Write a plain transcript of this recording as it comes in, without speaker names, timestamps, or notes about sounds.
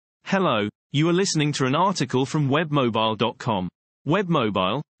Hello, you are listening to an article from Webmobyle.com.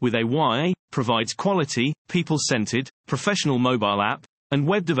 Webmobile, with a Y, provides quality, people-centered, professional mobile app and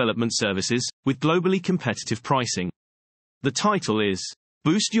web development services with globally competitive pricing. The title is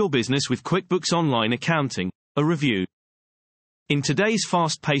Boost Your Business with QuickBooks Online Accounting, a review. In today's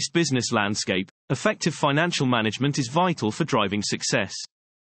fast-paced business landscape, effective financial management is vital for driving success.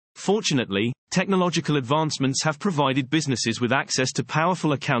 Fortunately, technological advancements have provided businesses with access to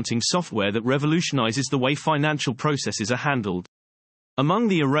powerful accounting software that revolutionizes the way financial processes are handled. Among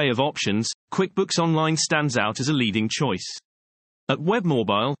the array of options, QuickBooks Online stands out as a leading choice. At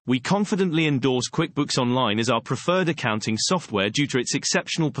Webmobile, we confidently endorse QuickBooks Online as our preferred accounting software due to its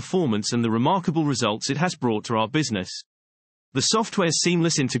exceptional performance and the remarkable results it has brought to our business. The software's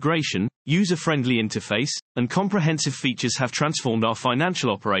seamless integration, user-friendly interface, and comprehensive features have transformed our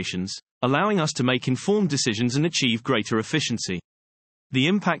financial operations, allowing us to make informed decisions and achieve greater efficiency. The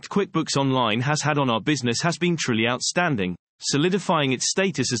impact QuickBooks Online has had on our business has been truly outstanding, solidifying its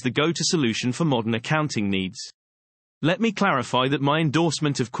status as the go-to solution for modern accounting needs. Let me clarify that my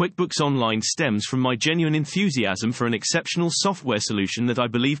endorsement of QuickBooks Online stems from my genuine enthusiasm for an exceptional software solution that I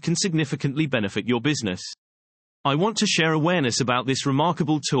believe can significantly benefit your business. I want to share awareness about this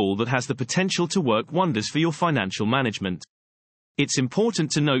remarkable tool that has the potential to work wonders for your financial management. It's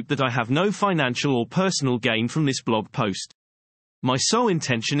important to note that I have no financial or personal gain from this blog post. My sole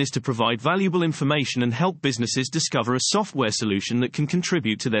intention is to provide valuable information and help businesses discover a software solution that can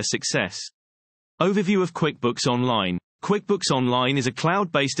contribute to their success. Overview of QuickBooks Online. QuickBooks Online is a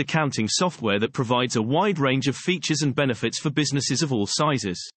cloud-based accounting software that provides a wide range of features and benefits for businesses of all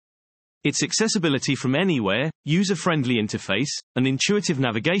sizes. Its accessibility from anywhere, user-friendly interface, and intuitive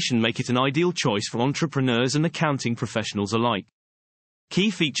navigation make it an ideal choice for entrepreneurs and accounting professionals alike.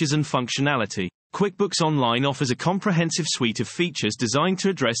 Key features and functionality. QuickBooks Online offers a comprehensive suite of features designed to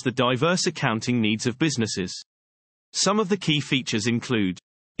address the diverse accounting needs of businesses. Some of the key features include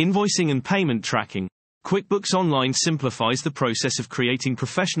invoicing and payment tracking. QuickBooks Online simplifies the process of creating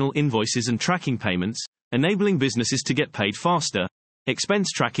professional invoices and tracking payments, enabling businesses to get paid faster. Expense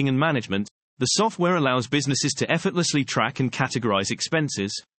tracking and management. The software allows businesses to effortlessly track and categorize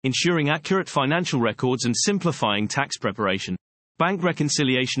expenses, ensuring accurate financial records and simplifying tax preparation. Bank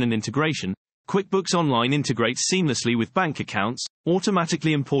reconciliation and integration. QuickBooks Online integrates seamlessly with bank accounts,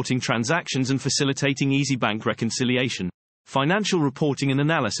 automatically importing transactions and facilitating easy bank reconciliation. Financial reporting and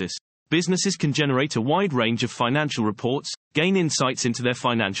analysis. Businesses can generate a wide range of financial reports, gain insights into their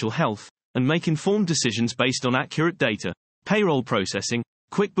financial health, and make informed decisions based on accurate data. Payroll processing.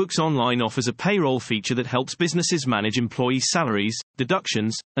 QuickBooks Online offers a payroll feature that helps businesses manage employee salaries,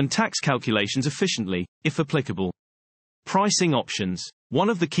 deductions, and tax calculations efficiently, if applicable. Pricing options. One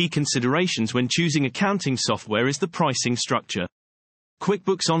of the key considerations when choosing accounting software is the pricing structure.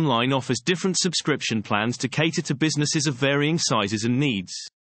 QuickBooks Online offers different subscription plans to cater to businesses of varying sizes and needs.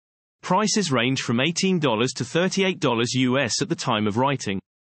 Prices range from $18 to $38 US at the time of writing.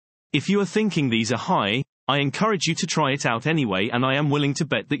 If you are thinking these are high, I encourage you to try it out anyway, and I am willing to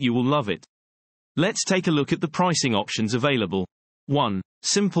bet that you will love it. Let's take a look at the pricing options available. 1.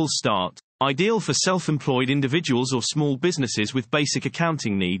 Simple Start. Ideal for self-employed individuals or small businesses with basic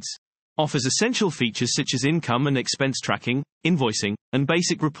accounting needs. Offers essential features such as income and expense tracking, invoicing, and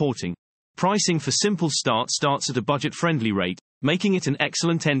basic reporting. Pricing for Simple Start starts at a budget-friendly rate, making it an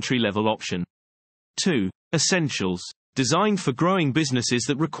excellent entry-level option. 2. Essentials. Designed for growing businesses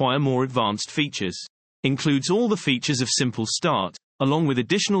that require more advanced features. Includes all the features of Simple Start, along with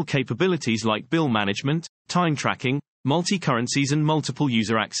additional capabilities like bill management, time tracking, multi-currencies and multiple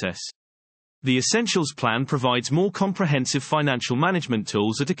user access. The Essentials plan provides more comprehensive financial management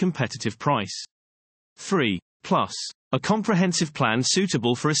tools at a competitive price. 3. Plus. A comprehensive plan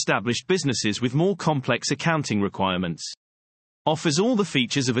suitable for established businesses with more complex accounting requirements. Offers all the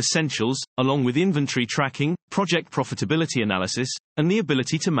features of Essentials, along with inventory tracking, project profitability analysis, and the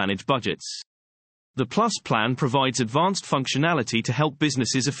ability to manage budgets. The Plus plan provides advanced functionality to help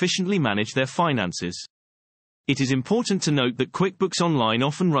businesses efficiently manage their finances. It is important to note that QuickBooks Online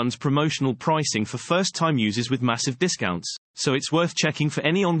often runs promotional pricing for first-time users with massive discounts, so it's worth checking for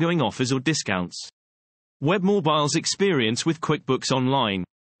any ongoing offers or discounts. Webmobile's experience with QuickBooks Online.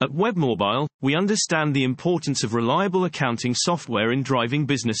 At Webmobile, we understand the importance of reliable accounting software in driving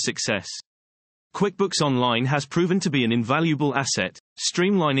business success. QuickBooks Online has proven to be an invaluable asset,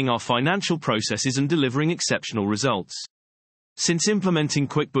 streamlining our financial processes and delivering exceptional results. Since implementing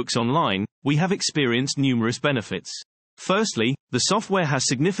QuickBooks Online, we have experienced numerous benefits. Firstly, the software has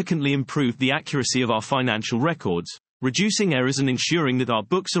significantly improved the accuracy of our financial records, reducing errors and ensuring that our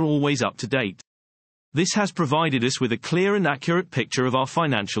books are always up to date. This has provided us with a clear and accurate picture of our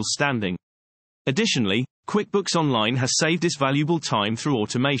financial standing. Additionally, QuickBooks Online has saved us valuable time through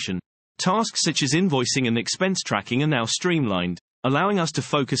automation. Tasks such as invoicing and expense tracking are now streamlined, allowing us to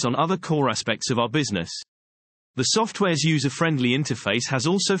focus on other core aspects of our business. The software's user-friendly interface has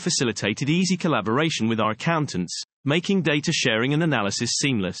also facilitated easy collaboration with our accountants, making data sharing and analysis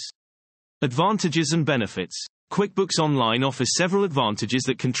seamless. Advantages and benefits. QuickBooks Online offers several advantages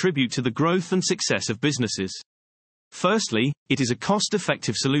that contribute to the growth and success of businesses. Firstly, it is a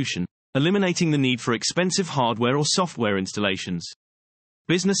cost-effective solution, eliminating the need for expensive hardware or software installations.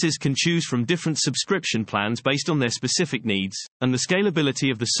 Businesses can choose from different subscription plans based on their specific needs, and the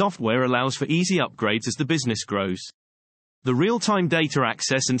scalability of the software allows for easy upgrades as the business grows. The real-time data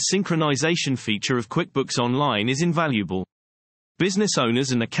access and synchronization feature of QuickBooks Online is invaluable. Business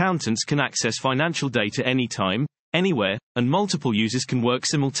owners and accountants can access financial data anytime, anywhere, and multiple users can work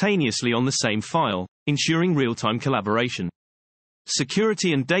simultaneously on the same file, ensuring real-time collaboration.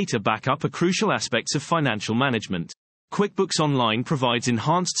 Security and data backup are crucial aspects of financial management. QuickBooks Online provides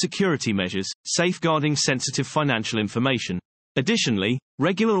enhanced security measures, safeguarding sensitive financial information. Additionally,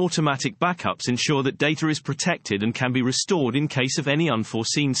 regular automatic backups ensure that data is protected and can be restored in case of any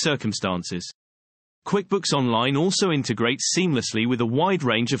unforeseen circumstances. QuickBooks Online also integrates seamlessly with a wide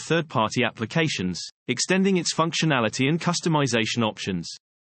range of third-party applications, extending its functionality and customization options.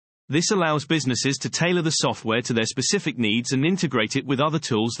 This allows businesses to tailor the software to their specific needs and integrate it with other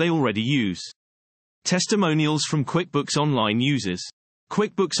tools they already use. Testimonials from QuickBooks Online users.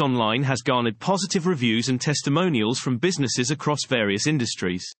 QuickBooks Online has garnered positive reviews and testimonials from businesses across various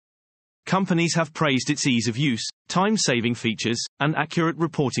industries. Companies have praised its ease of use, time-saving features, and accurate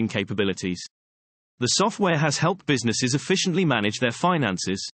reporting capabilities. The software has helped businesses efficiently manage their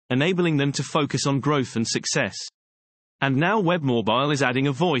finances, enabling them to focus on growth and success. And now Webmobile is adding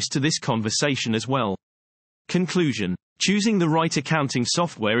a voice to this conversation as well. Conclusion. Choosing the right accounting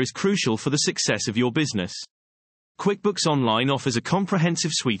software is crucial for the success of your business. QuickBooks Online offers a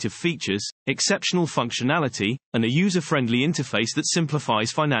comprehensive suite of features, exceptional functionality, and a user-friendly interface that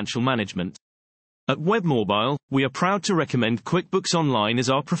simplifies financial management. At Webmobile, we are proud to recommend QuickBooks Online as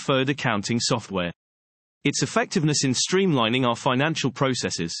our preferred accounting software. Its effectiveness in streamlining our financial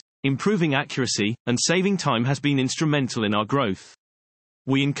processes, improving accuracy, and saving time has been instrumental in our growth.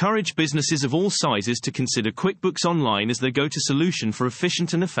 We encourage businesses of all sizes to consider QuickBooks Online as their go-to solution for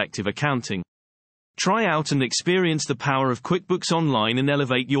efficient and effective accounting. Try out and experience the power of QuickBooks Online and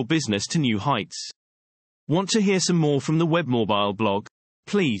elevate your business to new heights. Want to hear some more from the Webmobile blog?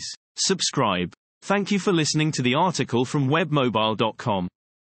 Please subscribe. Thank you for listening to the article from Webmobyle.com.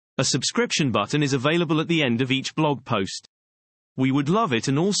 A subscription button is available at the end of each blog post. We would love it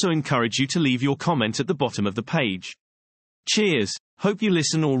and also encourage you to leave your comment at the bottom of the page. Cheers, hope you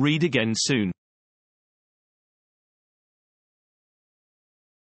listen or read again soon.